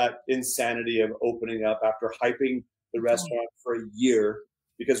from that insanity of opening up after hyping the restaurant for a year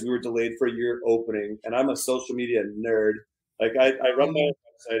because we were delayed for a year opening. And I'm a social media nerd. Like I run my own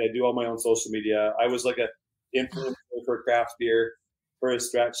website. I do all my own social media. I was like an influencer for craft beer for a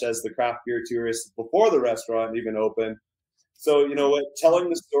stretch as the craft beer tourist before the restaurant even opened. So, you know what, telling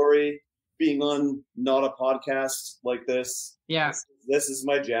the story, being on not a podcast like this. Yeah. This is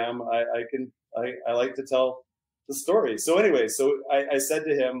my jam. I like to tell the story. So anyway, I said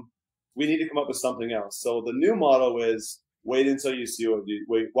to him, we need to come up with something else. So the new motto is wait until you see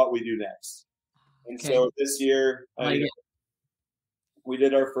what we do next. And so this year, we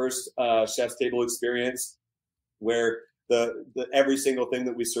did our first chef's table experience where the every single thing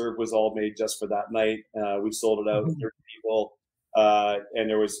that we served was all made just for that night. We sold it out to 30 people.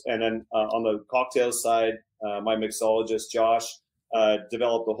 And then on the cocktail side, my mixologist Josh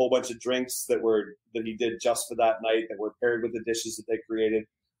developed a whole bunch of drinks that he did just for that night that were paired with the dishes that they created.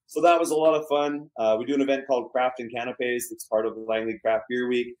 So that was a lot of fun. We do an event called Craft and Canapes that's part of the Langley Craft Beer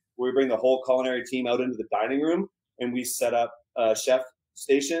Week, where we bring the whole culinary team out into the dining room and we set up chef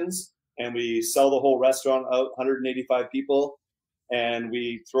stations and we sell the whole restaurant out, 185 people. And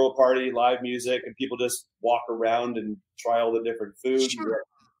we throw a party, live music, and people just walk around and try all the different foods. Sure.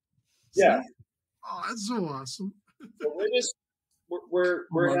 Yeah. Oh, that's so awesome. So we're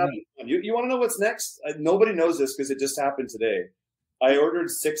having fun. You want to know what's next? Nobody knows this because it just happened today. I ordered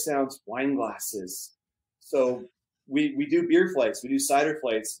 6-ounce wine glasses. So we do beer flights, we do cider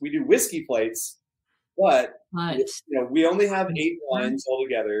flights, we do whiskey flights, but we only have 8 wines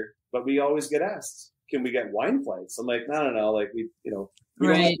altogether. But we always get asked, can we get wine flights? I'm like, no. Like we don't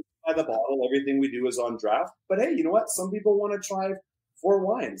have to buy the bottle. Everything we do is on draft. But hey, you know what? Some people want to try 4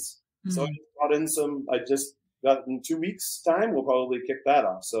 wines. Mm-hmm. So I brought in some. I just got in 2 weeks' time. We'll probably kick that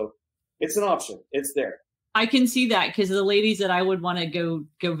off. So it's an option. It's there. I can see that because the ladies that I would want to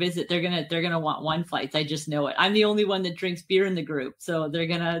go visit, they're gonna want wine flights. I just know it. I'm the only one that drinks beer in the group, so they're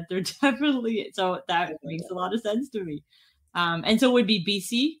definitely. So that makes a lot of sense to me. And so it would be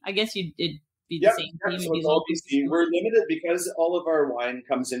BC. I guess it'd be the same thing. So it's all BC. We're limited because all of our wine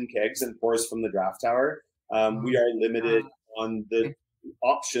comes in kegs and pours from the draft tower. We are limited on the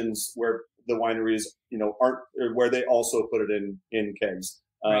options where the wineries, aren't, or where they also put it in kegs.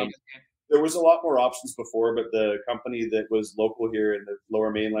 There was a lot more options before, but the company that was local here in the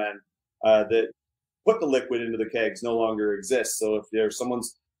Lower Mainland that put the liquid into the kegs no longer exists. So if there's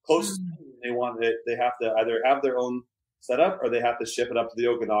someone's close, they want it, they have to either have their own setup or they have to ship it up to the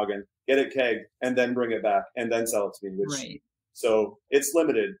Okanagan, get it kegged, and then bring it back and then sell it to me. Which, so it's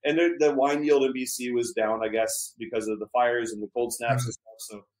limited. And the wine yield in BC was down, I guess, because of the fires and the cold snaps and stuff.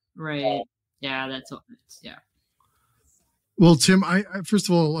 So yeah, that's yeah. Well, Tim, I first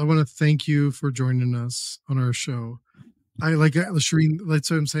of all, I want to thank you for joining us on our show. I like Shireen. That's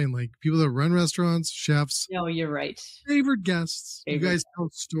what I'm saying. Like people that run restaurants, chefs. No, you're right. Favorite guests. You guys tell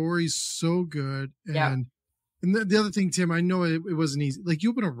stories so good. And the other thing, Tim, I know it wasn't easy. Like you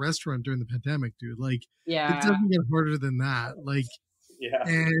open a restaurant during the pandemic, dude. Like it doesn't get harder than that. Like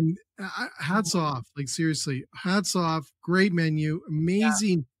and hats off. Like seriously, hats off. Great menu,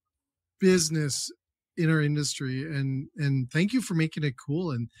 amazing business in our industry, and thank you for making it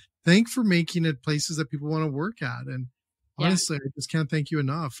cool, and thank for making it places that people want to work at. And honestly, I just can't thank you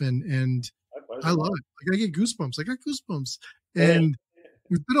enough. And I love it. Like I get goosebumps. I got goosebumps. And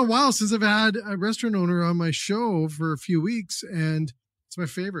it's been a while since I've had a restaurant owner on my show for a few weeks, and it's my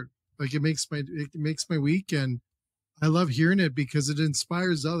favorite. Like it makes my week, and I love hearing it because it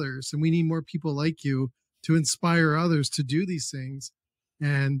inspires others, and we need more people like you to inspire others to do these things.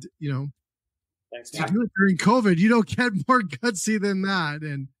 And thanks, to do it during COVID, you don't get more gutsy than that.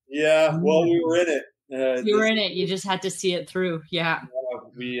 And well, we were in it. You were in it. You just had to see it through. Yeah.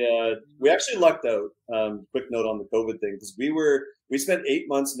 We actually lucked out. Quick note on the COVID thing, because we spent 8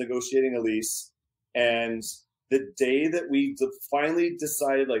 months negotiating a lease, and the day that we finally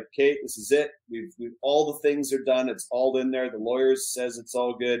decided, like, okay, this is it. We've all the things are done. It's all in there. The lawyer says it's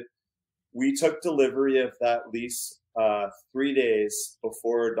all good. We took delivery of that lease 3 days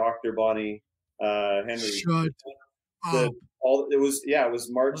before Dr. Bonnie Henry. It was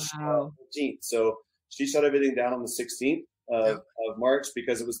March 15th. So she shut everything down on the 16th of March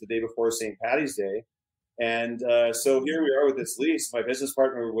because it was the day before St. Paddy's Day. And so here we are with this lease. My business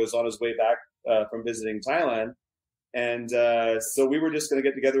partner was on his way back from visiting Thailand. And so we were just going to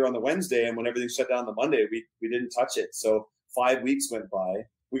get together on the Wednesday. And when everything shut down the Monday, we didn't touch it. So 5 weeks went by.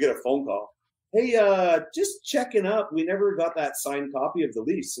 We get a phone call. Hey, just checking up. We never got that signed copy of the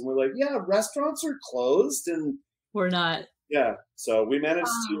lease. And we're like, yeah, restaurants are closed. And we're not. Yeah. So we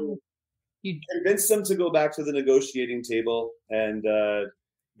managed to convince them to go back to the negotiating table and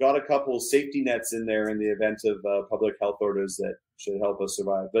got a couple safety nets in there in the event of public health orders that should help us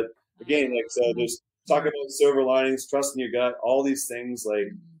survive. But again, like, so there's talk about silver linings, trusting your gut, all these things. Like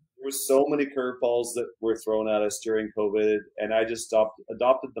there were so many curveballs that were thrown at us during COVID. And I just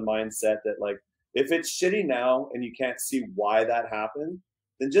adopted the mindset that, like, if it's shitty now and you can't see why that happened,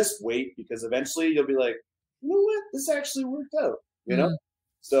 then just wait, because eventually you'll be like, you know what, this actually worked out, you know?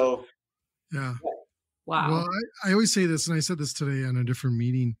 So, yeah. Wow. Well, I always say this, and I said this today on a different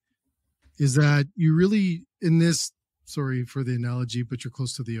meeting, is that you really, in this, sorry for the analogy, but you're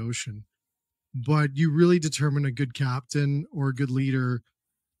close to the ocean, but you really determine a good captain or a good leader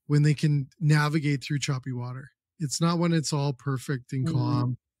when they can navigate through choppy water. It's not when it's all perfect and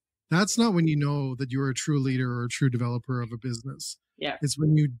calm. That's not when you know that you're a true leader or a true developer of a business. Yeah. It's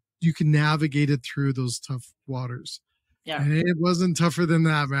when you can navigate it through those tough waters. Yeah. And it wasn't tougher than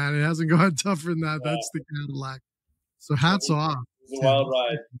that, man. It hasn't gone tougher than that. That's the Cadillac. So hats off. It was a wild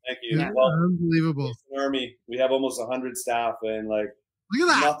ride. Thank you. Yeah, unbelievable. Army. We have almost 100 staff, and like, look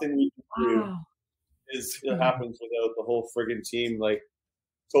at that. Nothing we can do it happens without the whole friggin' team, like,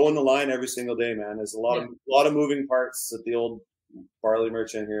 towing the line every single day, man. There's a lot of moving parts at the old barley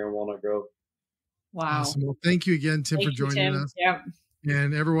merchant here in Walnut Grove. Wow. Awesome. Well, thank you again, Tim, for joining us. Yeah.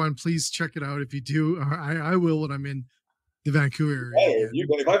 And everyone, please check it out. If you do, I will when I'm in the Vancouver area. Hey,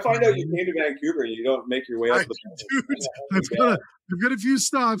 if I find out you came to Vancouver and you don't make your way up I've got a few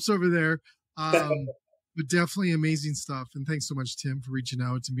stops over there. But definitely amazing stuff. And thanks so much, Tim, for reaching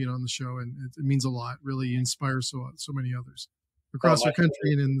out and being on the show. And it means a lot. Really, you inspire so many others across our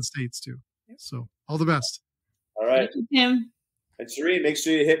country and in the States too. So all the best. All right. Thank you, Tim. And Shireen, make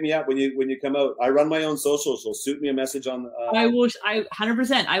sure you hit me up when you come out. I run my own socials, so shoot me a message on. I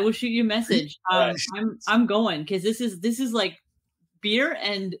 100%. I will shoot you a message. I'm going, because this is like beer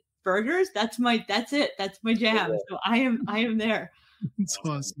and burgers. That's it. That's my jam. So I am there. It's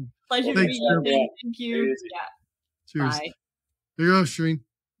awesome. Pleasure to meet you. Thank you. Yeah. Cheers. Bye. There you go, Shireen.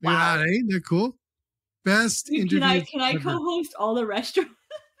 Wow. Yeah, ain't that cool? Best interview. Can I co-host all the restaurant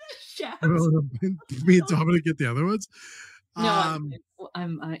chefs? Me and Dominic get the other ones. No,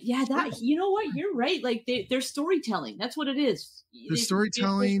 that, you know what? You're right. Like they're storytelling. That's what it is. The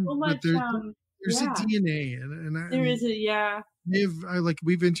storytelling, so much, there's a DNA, and there is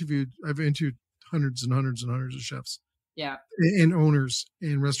I've interviewed hundreds and hundreds and hundreds of chefs. Yeah. And owners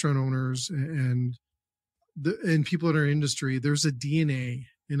and restaurant owners and and people in our industry, there's a DNA,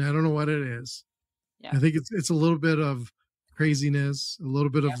 and I don't know what it is. Yeah. I think it's a little bit of craziness, a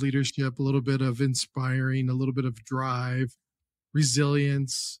little bit of leadership, a little bit of inspiring, a little bit of drive,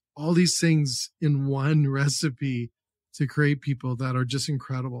 resilience, all these things in one recipe to create people that are just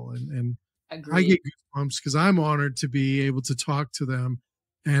incredible. And I get goosebumps because I'm honored to be able to talk to them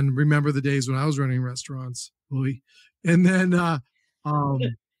and remember the days when I was running restaurants. And then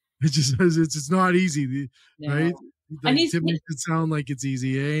it's not easy, right? Like, Tim makes it sound like it's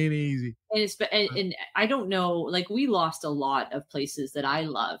easy. It ain't easy. And I don't know, like, we lost a lot of places that I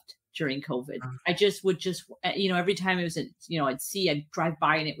loved during COVID. I just would every time it was, I'd drive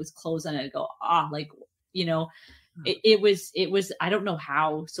by and it was closed and I'd go, it was, I don't know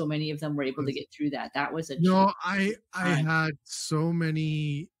how so many of them were able to get through that. That was I had so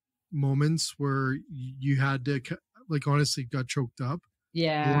many moments where you had to, like, honestly got choked up.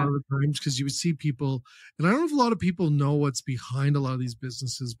 Yeah. A lot of the times, because you would see people, and I don't know if a lot of people know what's behind a lot of these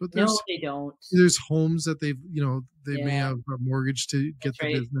businesses, but no, they don't. There's homes that they may have a mortgage to get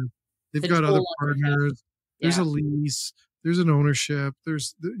the business. They've got other partners. There's a lease. There's an ownership.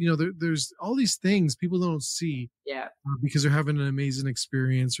 There's all these things people don't see. Yeah. Because they're having an amazing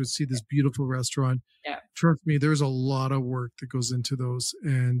experience or see this beautiful restaurant. Yeah. Trust me, there's a lot of work that goes into those,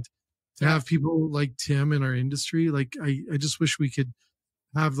 and to have people like Tim in our industry, like I just wish we could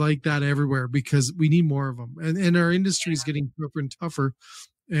have like that everywhere, because we need more of them. And our industry is getting tougher and tougher.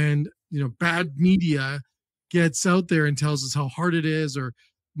 And, bad media gets out there and tells us how hard it is. Or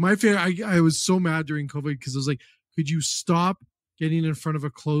my favorite, I was so mad during COVID because I was like, could you stop getting in front of a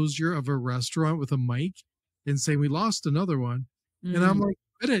closure of a restaurant with a mic and saying we lost another one? Mm-hmm. And I'm like,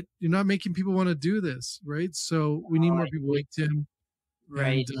 quit it. You're not making people want to do this. Right. So we need more people like Tim.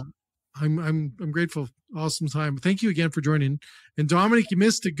 Right. And, I'm grateful. Awesome time. Thank you again for joining. And Dominic, you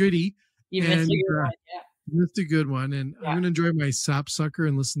missed a goodie. You missed a good one. Yeah. You missed a good one. And I'm going to enjoy my sapsucker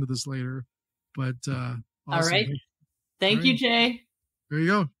and listen to this later. But awesome. All right. Thank you, Jay. There you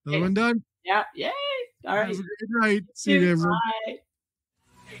go. Another one done. Yeah. Yay. All right. Have a good night. See you, everyone. Bye.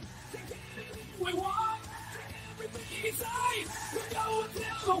 We want everything inside. We go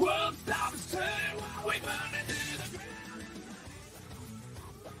until the world stops turning while we burn into the ground.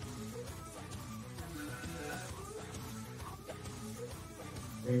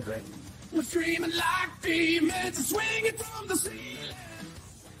 We're screaming like demons, swinging from the ceiling.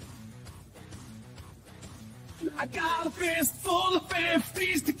 I got a fist full of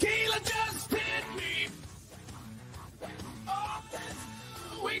 50s, tequila just hit me. Oh,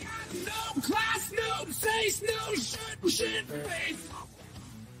 we got no class, no taste, no shit face.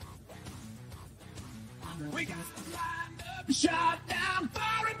 We got lined up, shot down,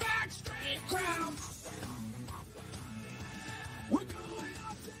 firing.